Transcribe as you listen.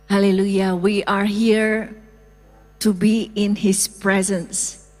Hallelujah. We are here to be in His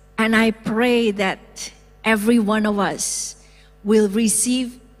presence. And I pray that every one of us will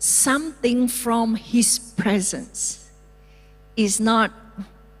receive something from His presence. It's not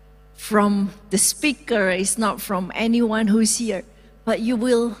from the speaker, it's not from anyone who's here, but you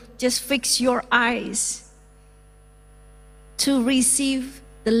will just fix your eyes to receive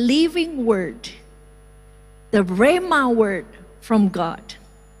the living word, the Rhema word from God.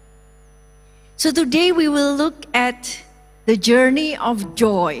 So today we will look at the journey of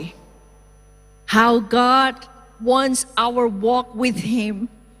joy, how God wants our walk with Him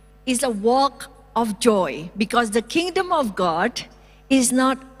is a walk of joy, because the kingdom of God is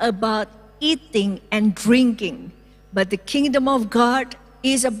not about eating and drinking, but the kingdom of God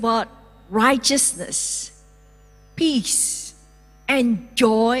is about righteousness, peace, and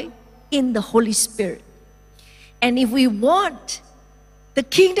joy in the Holy Spirit. And if we want the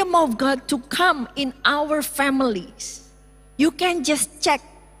kingdom of God to come in our families, you can just check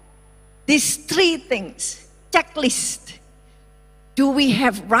these three things, checklist. Do we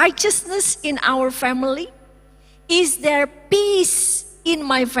have righteousness in our family? Is there peace in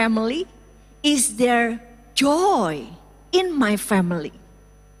my family? Is there joy in my family?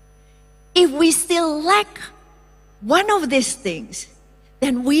 If we still lack one of these things,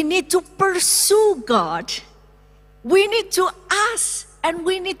 then we need to pursue God. We need to ask and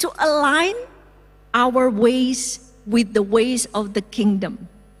we need to align our ways with the ways of the kingdom.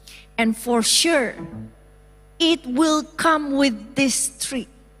 And for sure, it will come with these three.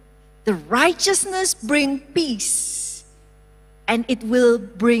 The righteousness bring peace, and it will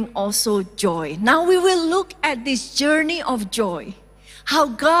bring also joy. Now we will look at this journey of joy. How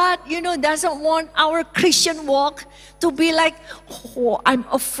God, doesn't want our Christian walk to be like, oh, I'm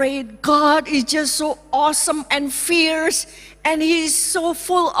afraid. God is just so awesome and fierce, and He is so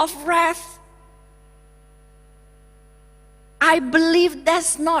full of wrath. I believe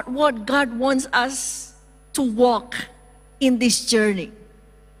that's not what God wants us to walk in this journey.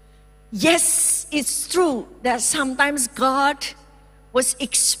 Yes, it's true that sometimes God was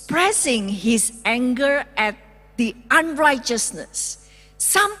expressing His anger at the unrighteousness.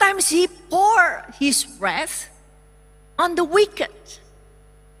 Sometimes He poured His wrath on the wicked.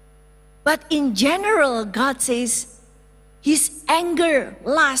 But in general, God says His anger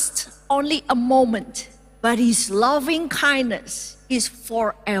lasts only a moment, but His loving kindness is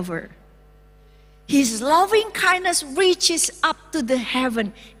forever. His loving kindness reaches up to the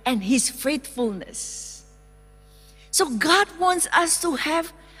heaven, and His faithfulness. So God wants us to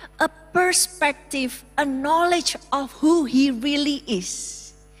have a perspective, a knowledge of who He really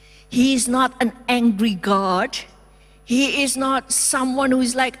is. He is not an angry God. He is not someone who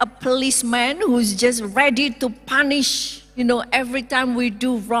is like a policeman who's just ready to punish, every time we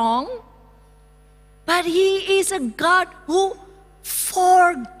do wrong. But He is a God who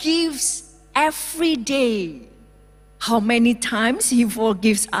forgives every day. How many times He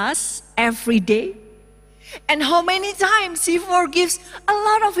forgives us every day? And how many times He forgives a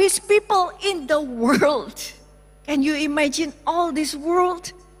lot of His people in the world? Can you imagine all this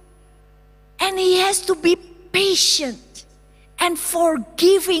world? And He has to be patient and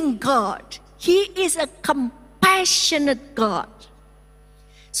forgiving God. He is a compassionate God.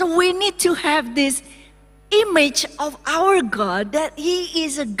 So we need to have this image of our God, that He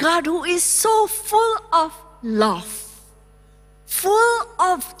is a God who is so full of love, full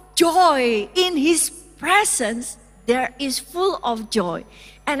of joy. In His presence, there is full of joy.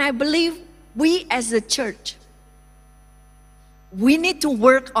 And I believe we as a church, we need to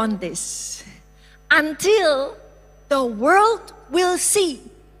work on this until the world will see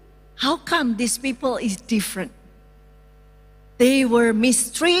how come these people is different. They were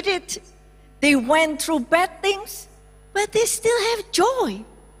mistreated. They went through bad things, but they still have joy.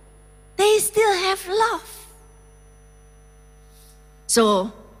 They still have love.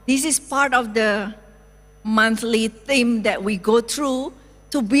 So this is part of the monthly theme that we go through,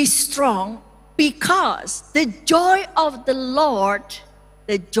 to be strong, because the joy of the Lord,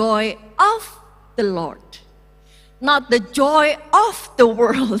 the joy of the Lord, not the joy of the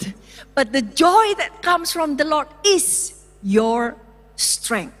world, but the joy that comes from the Lord is your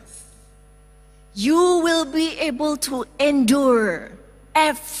strength. You will be able to endure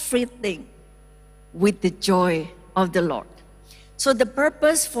everything with the joy of the Lord. So the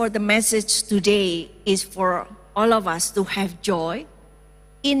purpose for the message today is for all of us to have joy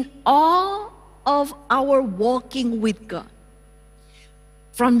in all of our walking with God.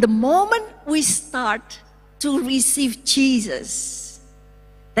 From the moment we start to receive Jesus,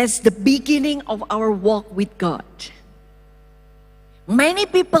 that's the beginning of our walk with God. Many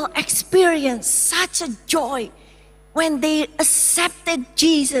people experience such a joy when they accepted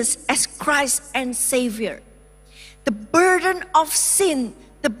Jesus as Christ and Savior. The burden of sin,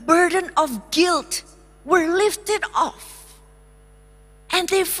 the burden of guilt were lifted off. And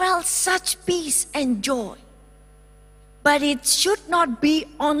they felt such peace and joy. But it should not be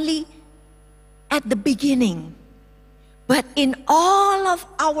only at the beginning, but in all of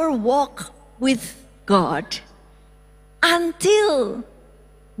our walk with God, until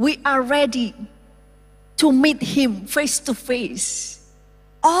we are ready to meet Him face to face.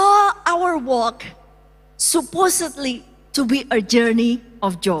 All our walk supposedly to be a journey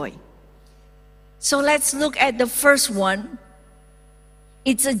of joy. So let's look at the first one.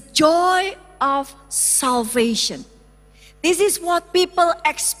 It's a joy of salvation. This is what people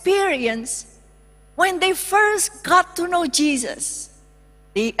experience when they first got to know Jesus.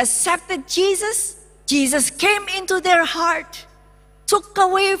 They accepted Jesus. Jesus came into their heart, took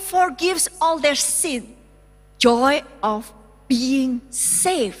away, forgives all their sin. Joy of being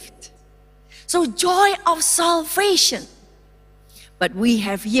saved. So joy of salvation. But we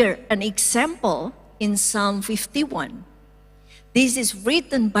have here an example in Psalm 51. This is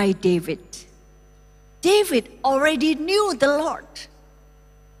written by David. David already knew the Lord.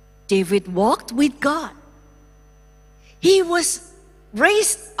 David walked with God. He was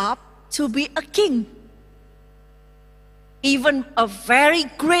raised up to be a king, even a very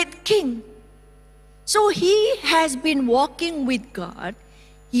great king. So he has been walking with God.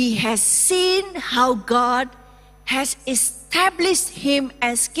 He has seen how God has established him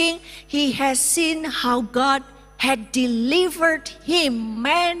as king. He has seen how God had delivered him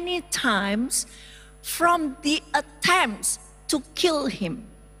many times from the attempts to kill him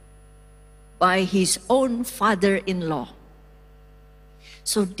by his own father-in-law.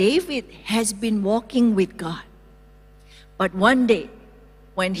 So David has been walking with God. But one day,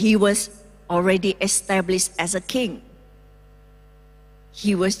 when he was already established as a king,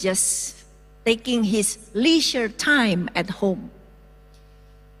 he was just taking his leisure time at home.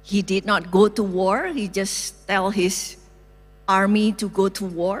 He did not go to war. He just tell his army to go to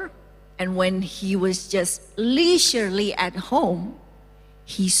war. And when he was just leisurely at home,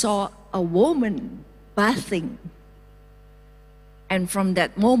 he saw a woman bathing. And from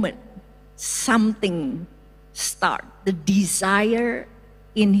that moment, something started. The desire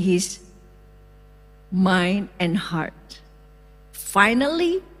in his mind and heart.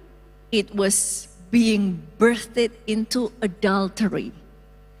 Finally, it was being birthed into adultery.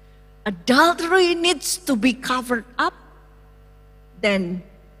 Adultery needs to be covered up, then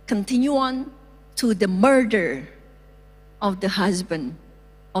continue on to the murder of the husband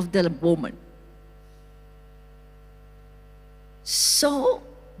of the woman. So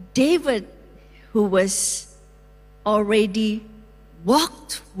David, who was already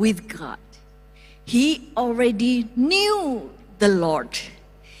walked with God, he already knew the Lord.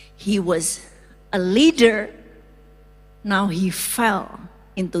 He was a leader. Now he fell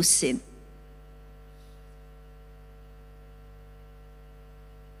into sin.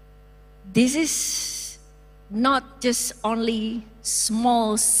 This is not just only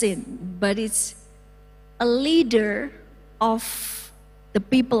small sin, but it's a leader of the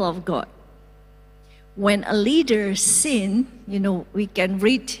people of God. When a leader sins, we can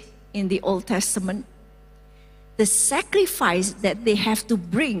read in the Old Testament, the sacrifice that they have to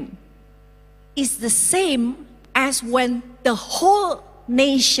bring is the same as when the whole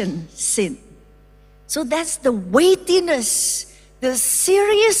nation sinned. So that's the weightiness, the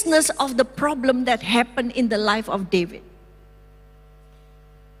seriousness of the problem that happened in the life of David.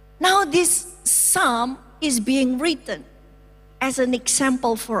 Now this psalm is being written as an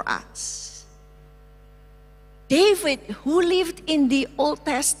example for us. David, who lived in the Old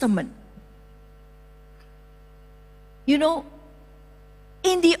Testament, in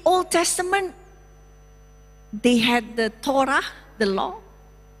the Old Testament, they had the Torah, the law.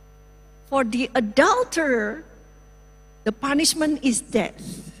 For the adulterer, the punishment is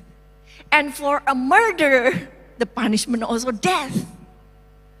death. And for a murderer, the punishment also death.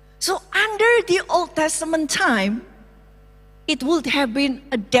 So under the Old Testament time, it would have been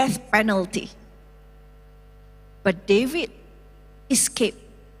a death penalty. But David escaped.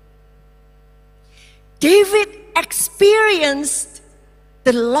 David experienced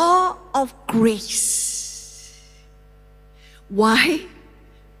the law of grace. Why?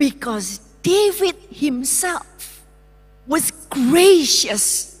 Because David himself was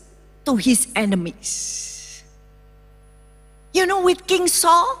gracious to his enemies. With King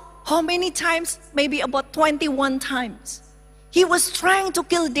Saul, how many times? Maybe about 21 times. He was trying to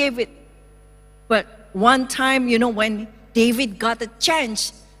kill David. But one time, when David got a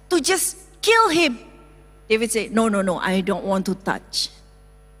chance to just kill him, David said, no, I don't want to touch.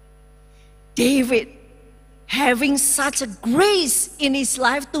 David having such a grace in his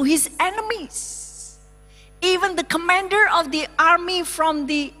life to his enemies. Even the commander of the army from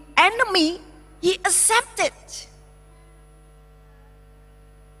the enemy, he accepted.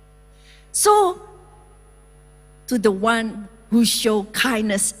 So, to the one who showed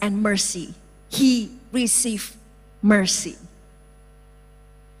kindness and mercy, he received mercy.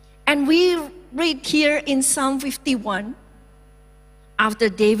 And we read here in Psalm 51, after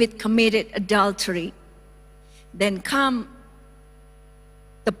David committed adultery, then come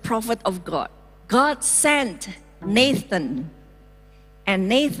the prophet of God. God sent Nathan, and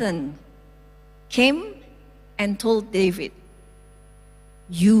Nathan came and told David,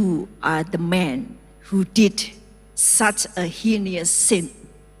 you are the man who did such a heinous sin.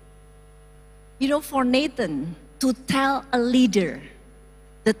 You know, for Nathan to tell a leader,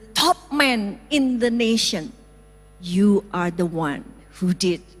 the top man in the nation, you are the one who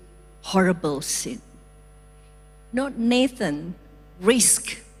did horrible sin. Not Nathan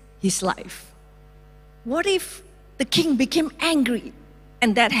risked his life. What if the king became angry?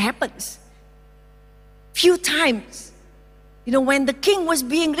 And that happens few times. You know, when the king was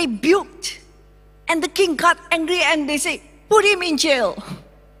being rebuked, and the king got angry and they say, put him in jail.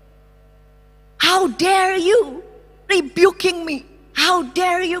 How dare you rebuking me? How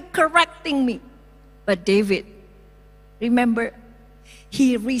dare you correcting me? But David, remember,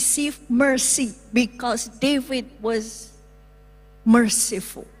 he received mercy because David was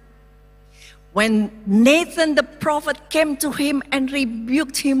merciful. When Nathan the prophet came to him and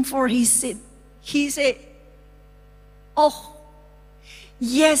rebuked him for his sin, he said, oh,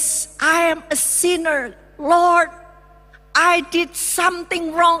 yes, I am a sinner. Lord, I did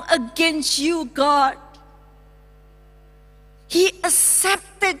something wrong against you, God. He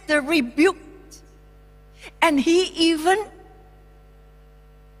accepted the rebuke, and he even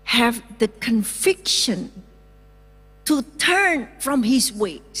have the conviction to turn from his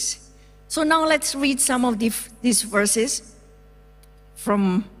ways. So now let's read some of these verses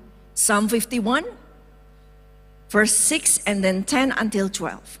from Psalm 51, verse 6 and then 10 until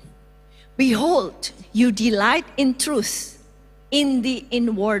 12. Behold, you delight in truth in the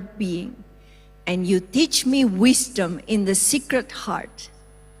inward being, and you teach me wisdom in the secret heart.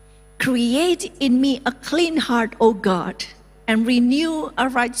 Create in me a clean heart, O God, and renew a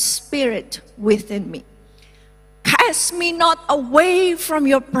right spirit within me. Cast me not away from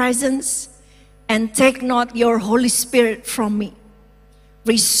your presence, and take not your Holy Spirit from me.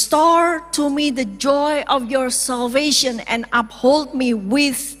 Restore to me the joy of your salvation, and uphold me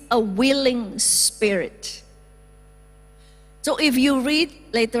with a willing spirit. So if you read,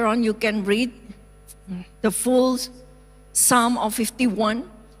 later on you can read the full Psalm of 51.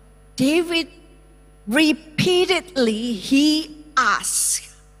 David repeatedly, he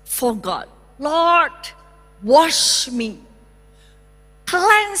asked for God, Lord, wash me,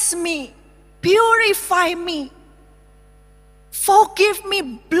 cleanse me, purify me, forgive me,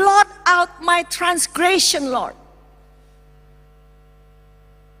 blot out my transgression, Lord.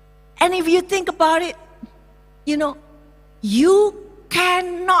 And if you think about it, you know, you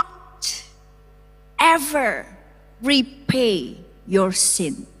cannot ever repay your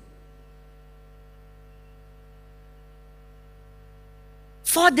sin.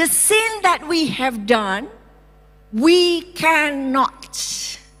 For the sin that we have done, we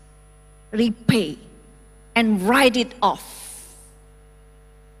cannot repay and write it off.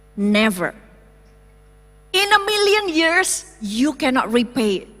 Never. In a million years, you cannot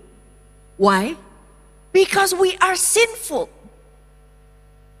repay it. Why? Because we are sinful.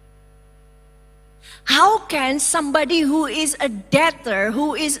 How can somebody who is a debtor,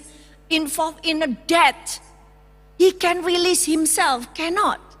 who is involved in a debt, he can release himself?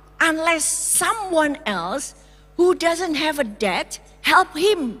 Cannot. Unless someone else who doesn't have a debt help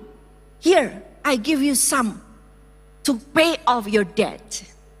him. Here, I give you some to pay off your debt.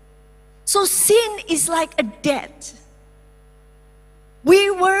 So sin is like a debt. We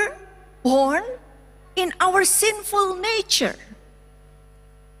were born in our sinful nature.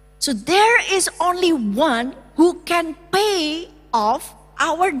 So there is only one who can pay off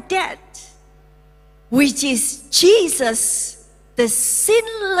our debt, which is Jesus, the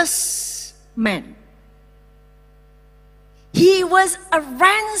sinless man. He was a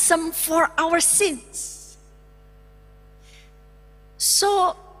ransom for our sins.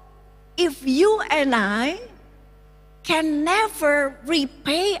 So if you and I can never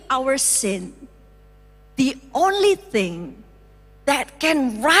repay our sin, the only thing that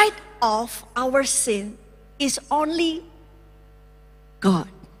can write off our sin is only God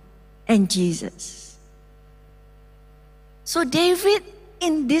and Jesus. So David,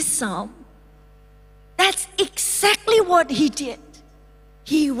 in this psalm, that's exactly what he did.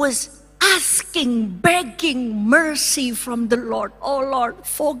 He was asking, begging mercy from the Lord. Oh Lord,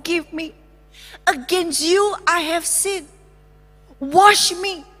 forgive me. Against you I have sinned. Wash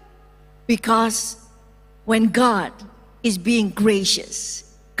me. Because when God is being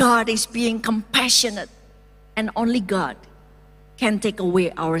gracious, God is being compassionate, and only God can take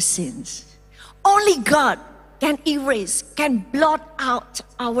away our sins. Only God can erase, can blot out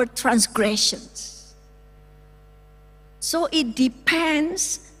our transgressions. So it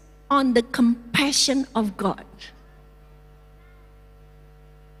depends on the compassion of God.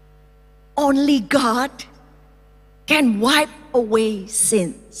 Only God can wipe away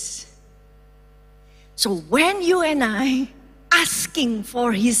sins. So when you and I asking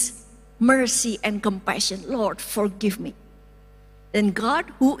for His mercy and compassion, Lord, forgive me, then God,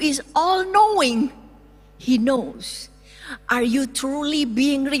 who is all-knowing, He knows. Are you truly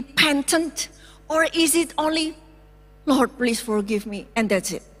being repentant? Or is it only, Lord, please forgive me, and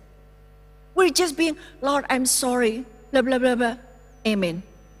that's it? We're just being, Lord, I'm sorry, blah, blah, blah, blah. Amen.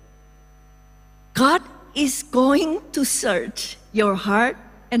 God is going to search your heart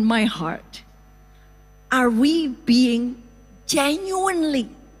and my heart. Are we being genuinely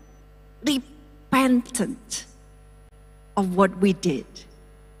repentant of what we did?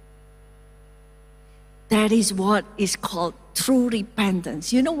 That is what is called true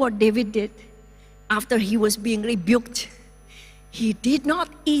repentance. You know what David did after he was being rebuked? He did not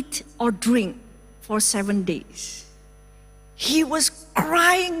eat or drink for 7 days. He was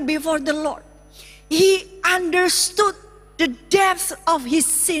crying before the Lord. He understood the depth of his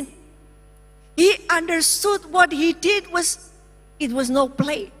sin. He understood what he did it was no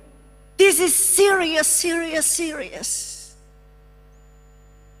play. This is serious, serious, serious.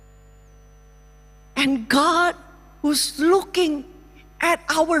 And God, who's looking at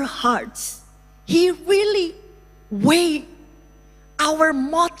our hearts, He really weighed our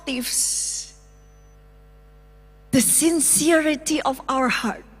motives, the sincerity of our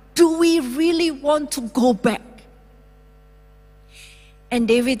heart. Do we really want to go back? And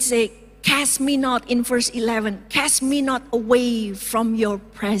David said, cast me not, in verse 11, cast me not away from your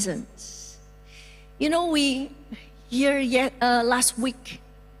presence. You know, we hear last week,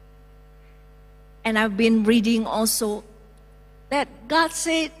 and I've been reading also, that God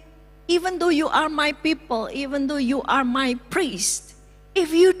said, even though you are my people, even though you are my priest,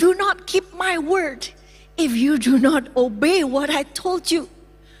 if you do not keep my word, if you do not obey what I told you,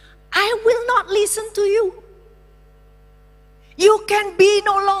 I will not listen to you. You can be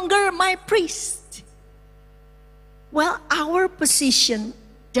no longer my priest. Well, our position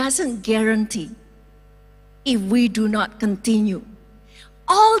doesn't guarantee if we do not continue.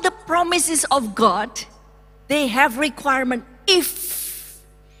 All the promises of God, they have requirement. If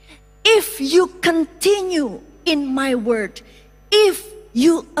you continue in my word, if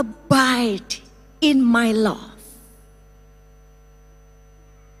you abide in my love.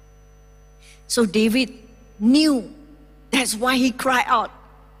 So David knew. That's why he cried out,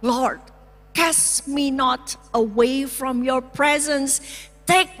 Lord, cast me not away from your presence.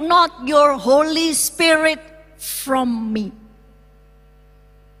 Take not your Holy Spirit from me.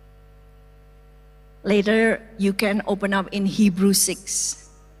 Later, you can open up in Hebrews 6.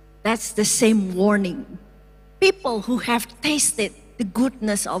 That's the same warning. People who have tasted the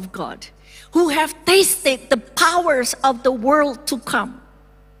goodness of God, who have tasted the powers of the world to come,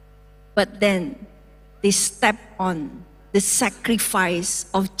 but then they step on the sacrifice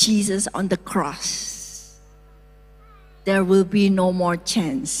of Jesus on the cross. There will be no more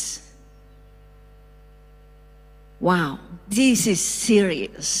chance. Wow, this is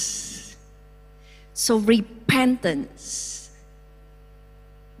serious. So repentance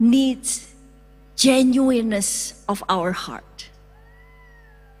needs genuineness of our heart.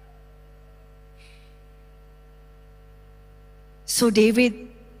 So David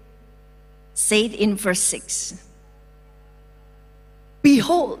said in verse 6,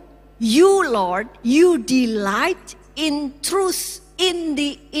 behold, you, Lord, you delight in truth in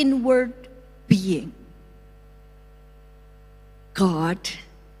the inward being. God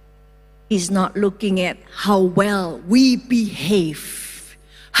is not looking at how well we behave,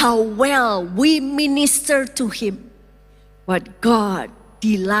 how well we minister to Him, but God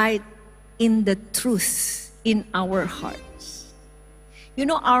delights in the truth in our hearts. You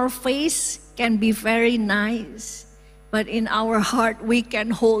know, our face can be very nice, but in our heart we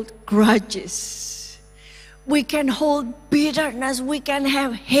can hold grudges. We can hold bitterness, we can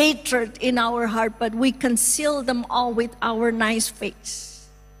have hatred in our heart, but we conceal them all with our nice face.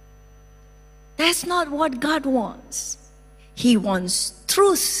 That's not what God wants. He wants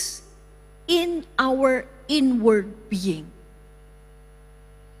truth in our inward being.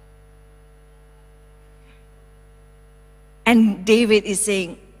 And David is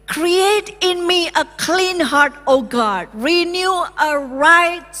saying, create in me a clean heart, O God. Renew a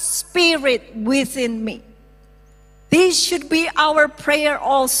right spirit within me. This should be our prayer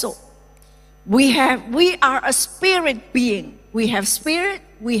also. We are a spirit being. We have spirit,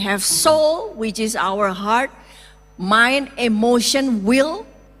 we have soul, which is our heart, mind, emotion, will,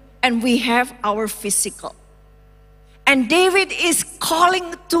 and we have our physical. And David is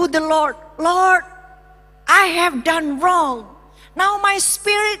calling to the Lord, Lord, I have done wrong. Now my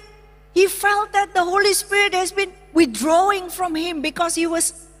spirit, he felt that the Holy Spirit has been withdrawing from him because he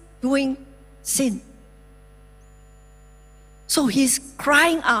was doing sin. So he's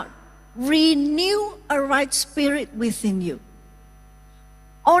crying out, renew a right spirit within you.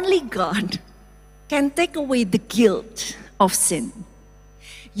 Only God can take away the guilt of sin.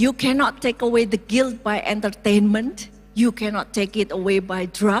 You cannot take away the guilt by entertainment. You cannot take it away by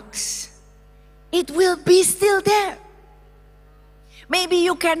drugs. It will be still there. Maybe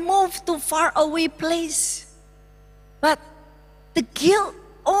you can move to far away place. But the guilt,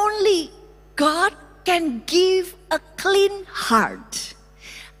 only God can give a clean heart,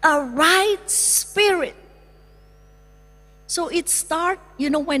 a right spirit. So it starts,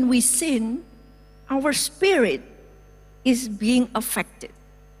 when we sin, our spirit is being affected.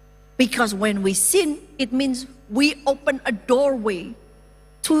 Because when we sin, it means we open a doorway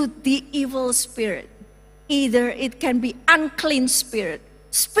to the evil spirit. Either it can be unclean spirit,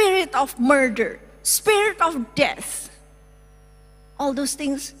 spirit of murder, spirit of death. All those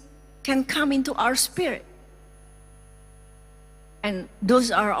things can come into our spirit. And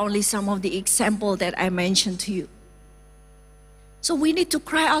those are only some of the examples that I mentioned to you. So we need to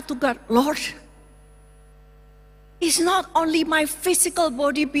cry out to God, Lord, it's not only my physical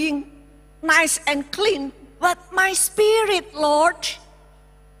body being nice and clean, but my spirit, Lord.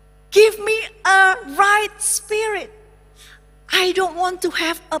 Give me a right spirit. I don't want to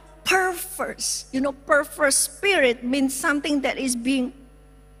have a perverse. Perverse spirit means something that is being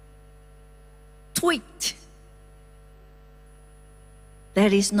tweaked.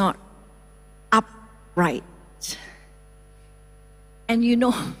 That is not upright. And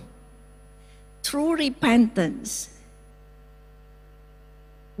true repentance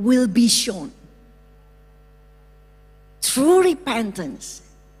will be shown. True repentance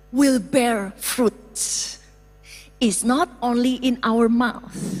will bear fruits. It's not only in our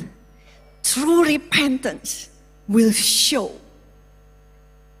mouth. True repentance will show.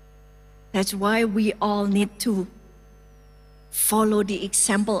 That's why we all need to follow the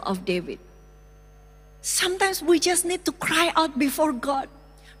example of David. Sometimes we just need to cry out before God.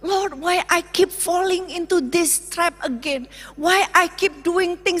 Lord, why I keep falling into this trap again? Why I keep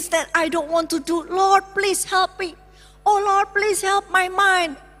doing things that I don't want to do? Lord, please help me. Oh Lord, please help my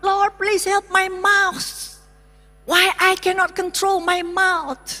mind. Lord, please help my mouth. Why I cannot control my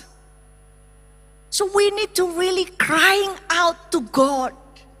mouth? So we need to really crying out to God.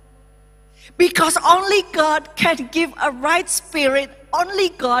 Because only God can give a right spirit. Only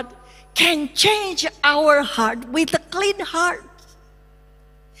God can change our heart with a clean heart.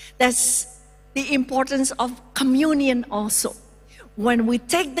 That's the importance of communion also. When we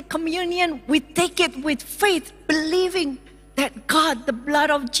take the communion, we take it with faith, believing that God, the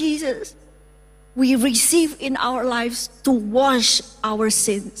blood of Jesus, we receive in our lives to wash our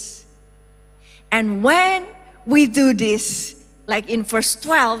sins. And when we do this, like in verse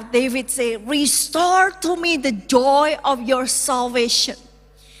 12, David said, restore to me the joy of your salvation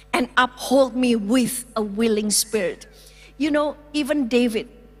and uphold me with a willing spirit. Even David,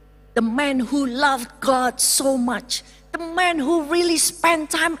 the man who loved God so much, the man who really spent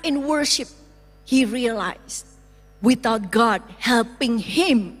time in worship, he realized without God helping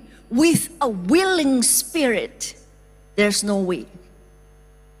him with a willing spirit, there's no way.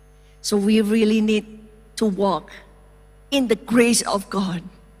 So we really need to walk in the grace of God.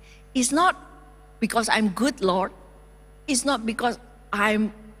 It's not because I'm good, Lord. It's not because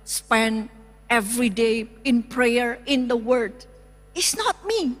I'm spend every day in prayer, in the Word. It's not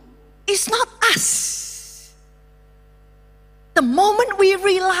me. It's not us. The moment we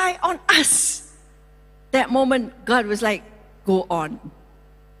rely on us, that moment God was like, go on.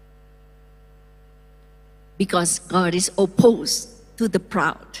 Because God is opposed to the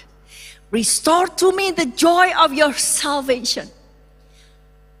proud. Restore to me the joy of your salvation.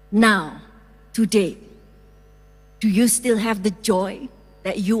 Now, today, Do you still have the joy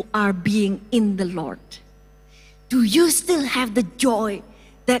that you are being in the Lord? Do you still have the joy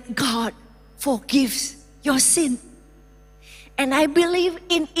that God forgives your sin? And I believe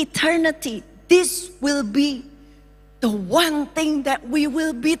in eternity, this will be the one thing that we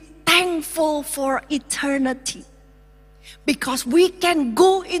will be thankful for eternity. Because we can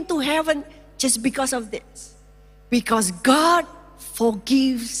go into heaven just because of this. Because God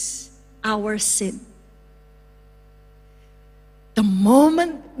forgives our sin. The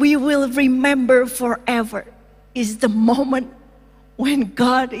moment we will remember forever is the moment when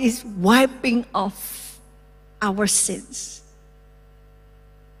God is wiping off our sins.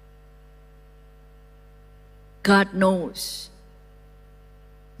 God knows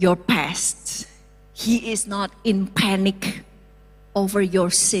your past. He is not in panic over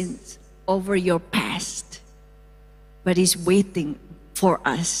your sins, over your past, but is waiting for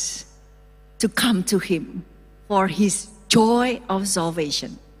us to come to Him for His joy of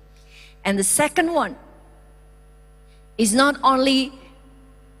salvation. And the second one is not only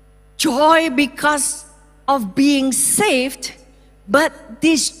joy because of being saved, but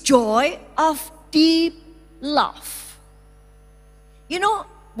this joy of deep love. You know,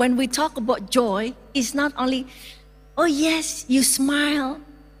 when we talk about joy, it's not only, oh yes, you smile,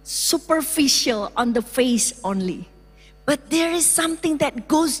 superficial on the face only. But there is something that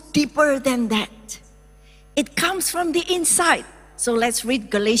goes deeper than that. It comes from the inside. So let's read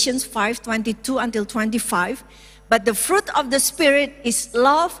Galatians 5:22 until 25. But the fruit of the Spirit is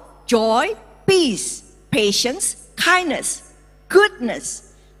love, joy, peace, patience, kindness,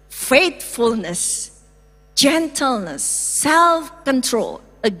 goodness, faithfulness, gentleness, self-control.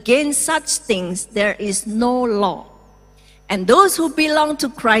 Against such things there is no law. And those who belong to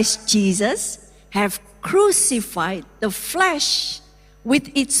Christ Jesus have crucified the flesh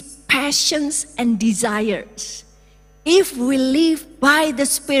with its passions and desires. If we live by the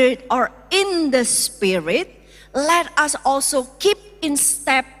Spirit or in the Spirit, let us also keep in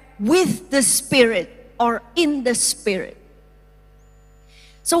step with the Spirit or in the Spirit.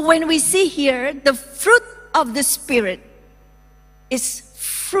 So when we see here, the fruit of the Spirit is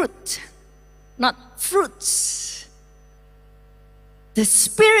fruit, not fruits. The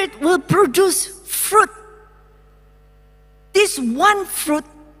Spirit will produce fruit. This one fruit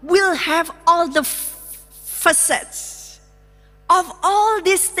will have all the facets of all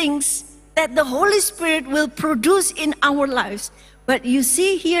these things that the Holy Spirit will produce in our lives. But you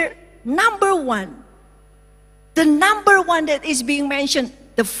see here, number one, the number one that is being mentioned,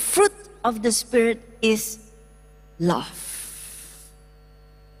 the fruit of the Spirit is love.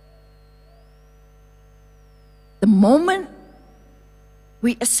 The moment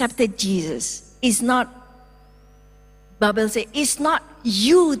we accepted Jesus, it's not, Bible says, it's not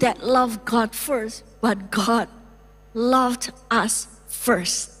you that love God first, but God loved us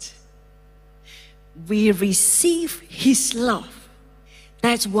first. We receive His love.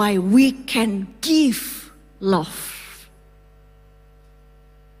 That's why we can give love.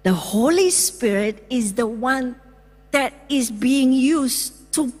 The Holy Spirit is the one that is being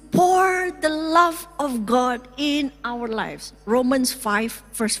used to pour the love of God in our lives. Romans 5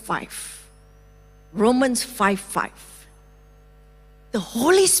 verse 5. Romans 5:5. The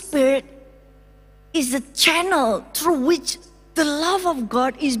Holy Spirit is the channel through which the love of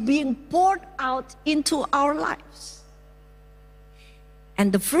God is being poured out into our lives.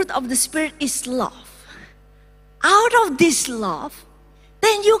 And the fruit of the Spirit is love. Out of this love,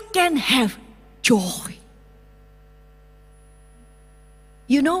 then you can have joy.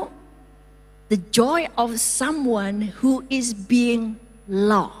 You know, the joy of someone who is being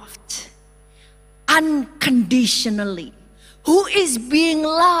loved unconditionally, who is being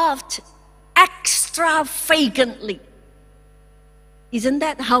loved extravagantly. Isn't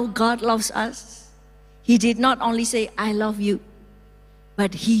that how God loves us? He did not only say, I love you,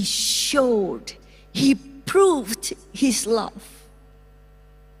 but He showed, He proved His love.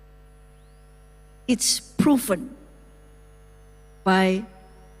 It's proven by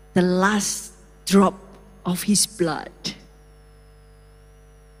the last drop of His blood.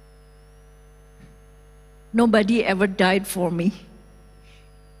 Nobody ever died for me.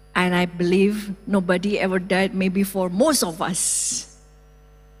 And I believe nobody ever died maybe for most of us.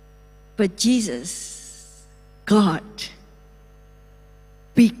 But Jesus, God,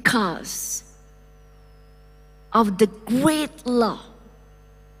 because of the great love,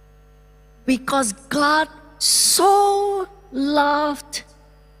 because God so loved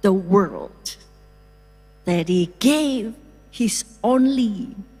the world that He gave His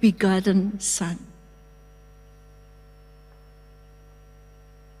only begotten Son.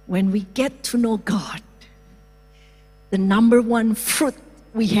 When we get to know God, the number one fruit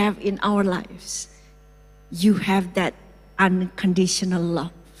we have in our lives. You have that unconditional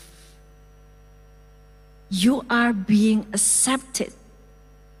love. You are being accepted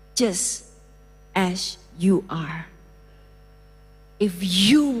just as you are. If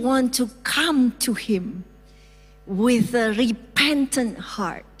you want to come to Him with a repentant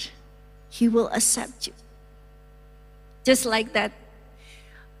heart, He will accept you. Just like that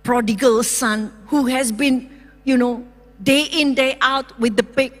prodigal son who has been, day in, day out with the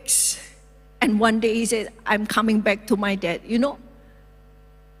pigs. And one day he said, I'm coming back to my dad.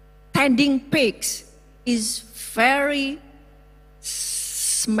 Tending pigs is very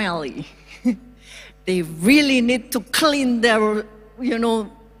smelly. They really need to clean their,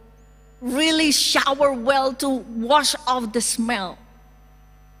 really shower well to wash off the smell.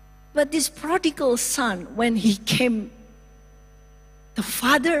 But this prodigal son, when he came, the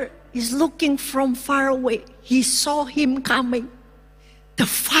father is looking from far away. He saw him coming. The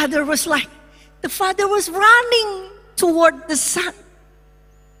father was running toward the son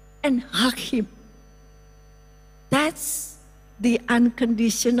and hugged him. That's the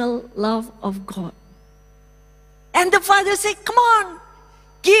unconditional love of God. And the father said, come on,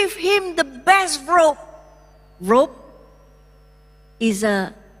 give him the best robe. Robe is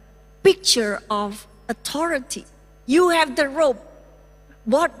a picture of authority. You have the robe.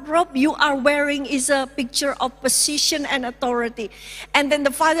 What robe you are wearing is a picture of position and authority. And then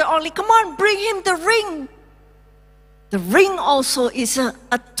the father only, come on, bring him the ring. The ring also is an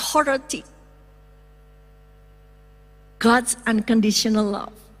authority. God's unconditional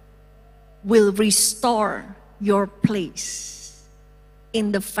love will restore your place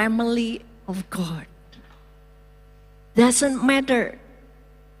in the family of God. Doesn't matter.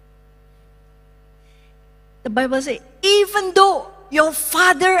 The Bible says, even though your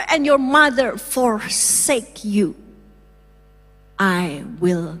father and your mother forsake you, I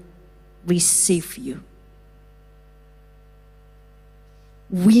will receive you.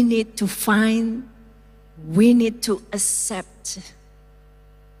 We need to accept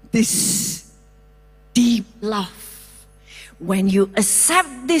this deep love. When you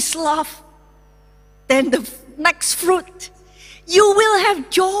accept this love, then the next fruit, you will have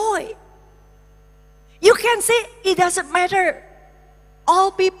joy. You can say, it doesn't matter.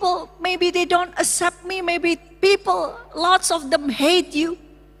 All people, maybe they don't accept me. Maybe people, lots of them hate you.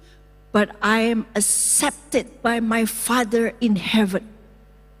 But I am accepted by my Father in heaven.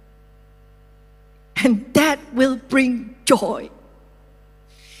 And that will bring joy.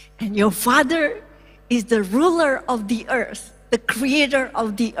 And your Father is the ruler of the earth, the creator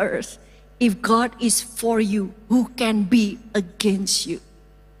of the earth. If God is for you, who can be against you?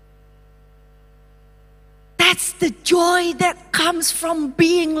 That's the joy that comes from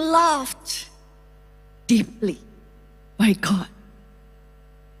being loved deeply by God.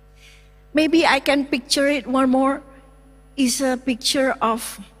 Maybe I can picture it one more. It's a picture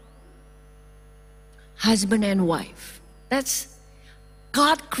of husband and wife. That's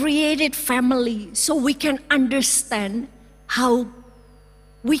God created family so we can understand how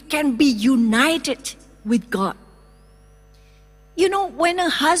we can be united with God. When a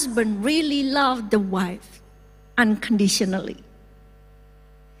husband really loves the wife unconditionally,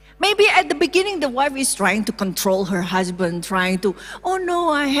 maybe at the beginning the wife is trying to control her husband, trying to, oh no,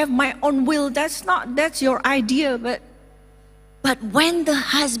 I have my own will. That's your idea. But when the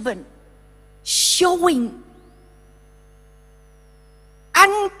husband showing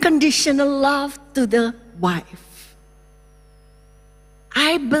unconditional love to the wife,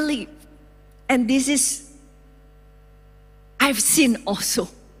 I believe, and this is, I've seen also,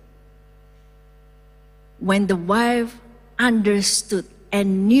 when the wife understood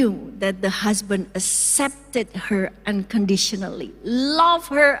and knew that the husband accepted her unconditionally, loved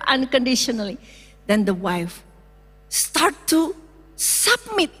her unconditionally, then the wife start to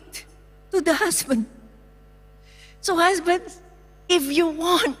submit to the husband. So husbands, if you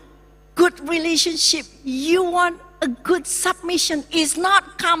want good relationship, you want a good submission, is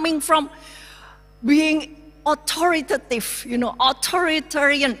not coming from being authoritative,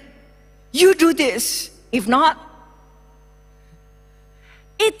 authoritarian. You do this. If not,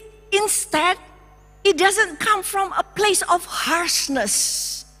 instead, it doesn't come from a place of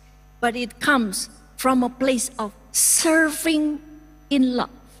harshness, but it comes from a place of serving in love.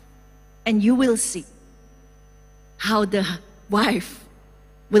 And you will see how the wife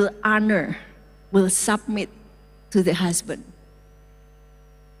will honor, will submit to the husband.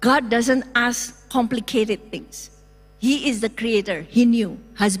 God doesn't ask complicated things. He is the creator. He knew,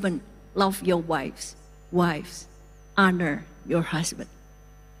 husband, love your wives. Wives, honor your husband.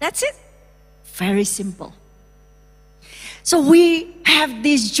 That's it. Very simple. So we have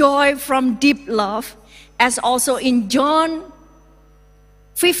this joy from deep love, as also in John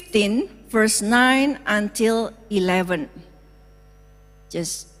 15, verse 9 until 11.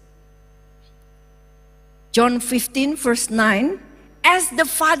 Just John 15, verse 9. As the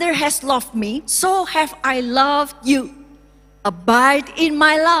Father has loved me, so have I loved you. Abide in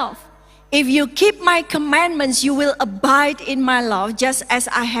my love. If you keep my commandments, you will abide in my love, just as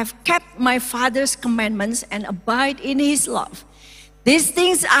I have kept my Father's commandments and abide in his love. These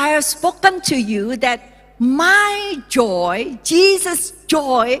things I have spoken to you, that my joy, Jesus'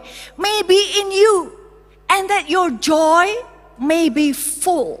 joy, may be in you, and that your joy may be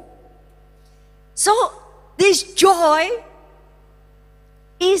full. So this joy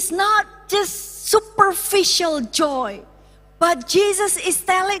is not just superficial joy, but Jesus is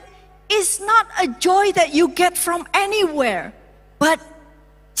telling, it's not a joy that you get from anywhere, but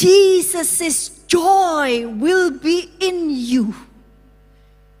Jesus' joy will be in you.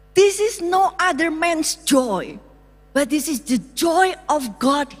 This is no other man's joy, but this is the joy of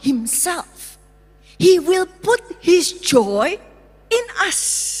God himself. He will put his joy in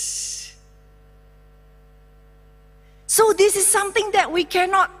us. So this is something that we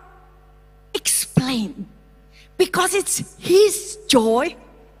cannot explain, because it's his joy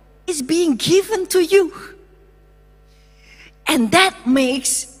is being given to you. And that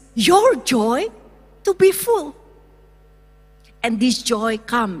makes your joy to be full. And this joy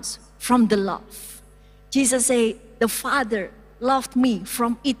comes from the love. Jesus said, the Father loved me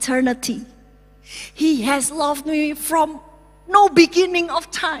from eternity. He has loved me from no beginning of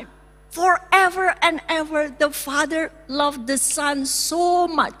time. Forever and ever, the Father loved the Son so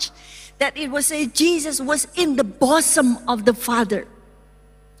much that it was said Jesus was in the bosom of the Father.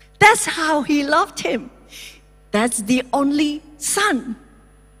 That's how he loved him. That's the only Son.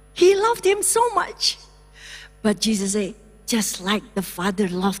 He loved him so much. But Jesus said, just like the Father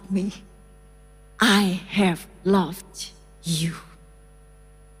loved me, I have loved you.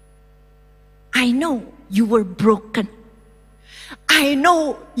 I know you were broken. I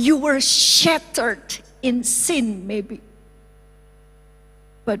know you were shattered in sin, maybe.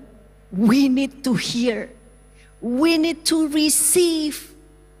 But we need to hear. We need to receive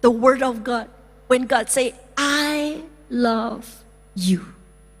the word of God. When God says, I love you.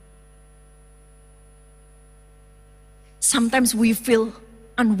 Sometimes we feel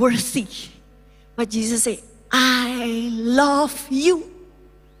unworthy. But Jesus said, I love you.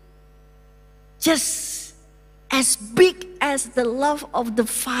 Just as big as the love of the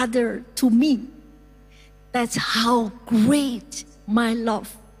Father to me. That's how great my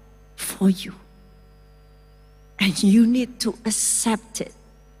love for you. And you need to accept it.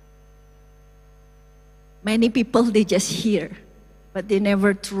 Many people, they just hear, but they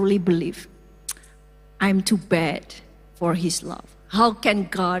never truly believe. I'm too bad for his love. How can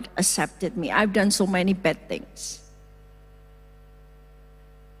God accept me? I've done so many bad things.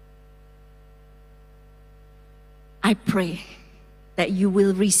 I pray that you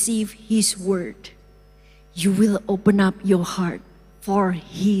will receive his word. You will open up your heart for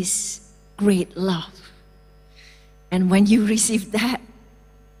his great love. And when you receive that,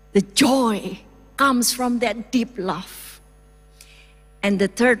 the joy comes from that deep love. And the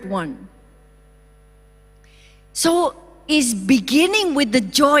third one. So is beginning with the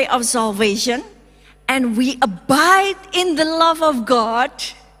joy of salvation, and we abide in the love of God,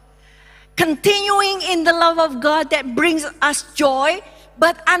 continuing in the love of God that brings us joy,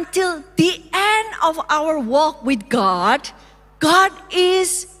 but until the end of our walk with God, God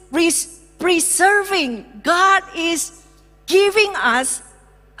is preserving, God is giving us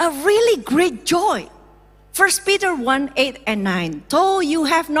a really great joy. 1 Peter 1, 8 and 9. Though you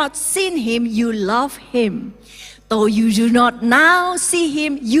have not seen him, you love him. Though you do not now see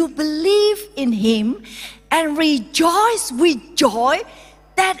him, you believe in him and rejoice with joy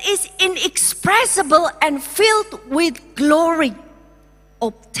that is inexpressible and filled with glory,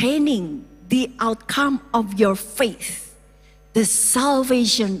 obtaining the outcome of your faith, the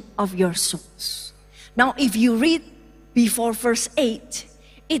salvation of your souls. Now, if you read before verse 8,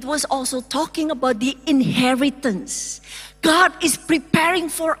 it was also talking about the inheritance. God is preparing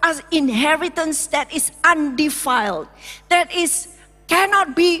for us inheritance that is undefiled, that is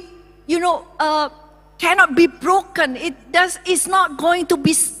cannot be, cannot be broken. It's not going to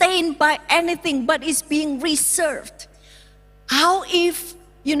be stained by anything, but it's being reserved. How if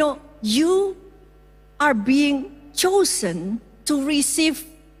you are being chosen to receive,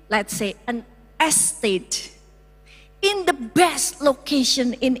 let's say, an estate in the best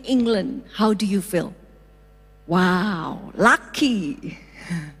location in England? How do you feel? Wow, lucky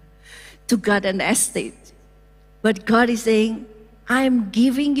to get an estate. But God is saying, I'm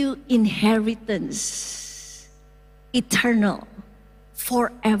giving you inheritance, eternal,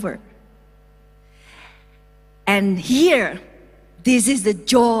 forever. And here, this is the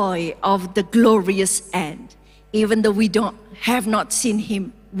joy of the glorious end. Even though we have not seen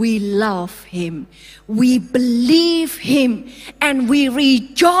him, we love him. We believe him and we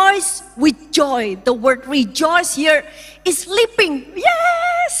rejoice with joy. The word rejoice here is leaping.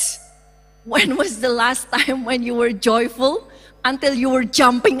 Yes! When was the last time when you were joyful until you were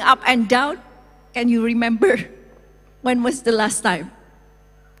jumping up and down? Can you remember? When was the last time?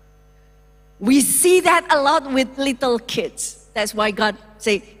 We see that a lot with little kids. That's why God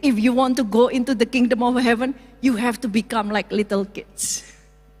say, if you want to go into the kingdom of heaven, you have to become like little kids.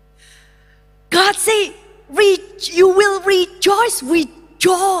 God say, you will rejoice with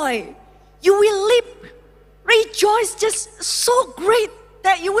joy. You will leap. Rejoice just so great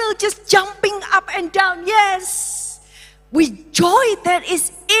that you will just jumping up and down. Yes. With joy that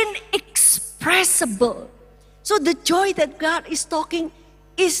is inexpressible. So the joy that God is talking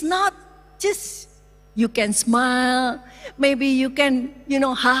is not just you can smile, maybe you can,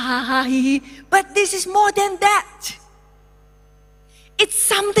 ha ha ha he, but this is more than that. It's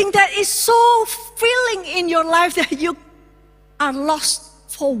something that is so filling in your life that you are lost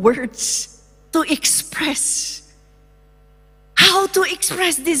for words to express. How to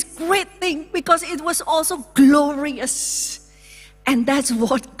express this great thing, because it was also glorious. And that's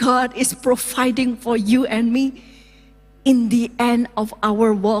what God is providing for you and me in the end of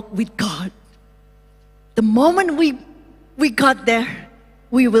our walk with God. The moment we got there,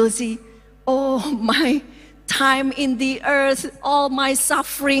 we will see, oh, my time in the earth, all my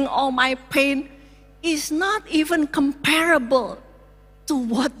suffering, all my pain is not even comparable to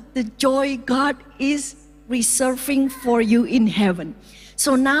what the joy God is reserving for you in heaven.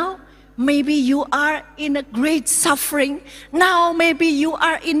 So now, maybe you are in a great suffering. Now, maybe you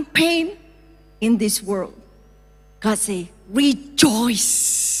are in pain in this world. God say,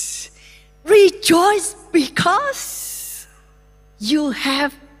 rejoice. Rejoice because you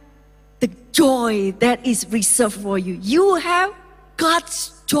have the joy that is reserved for you. You have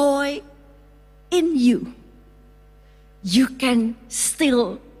God's joy in you. You can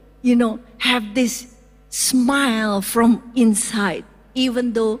still, have this smile from inside,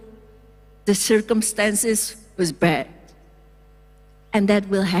 even though the circumstances was bad. And that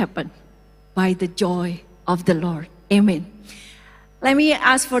will happen by the joy of the Lord. Amen. Let me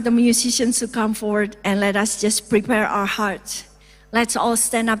ask for the musicians to come forward and let us just prepare our hearts. Let's all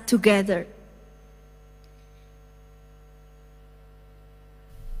stand up together.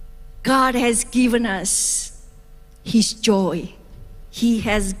 God has given us His joy. He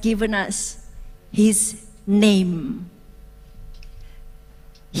has given us His name.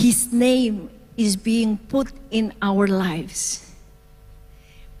 His name is being put in our lives.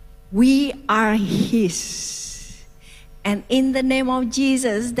 We are His. And in the name of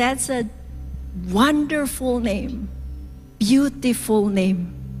Jesus, that's a wonderful name, beautiful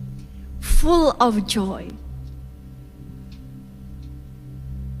name, full of joy.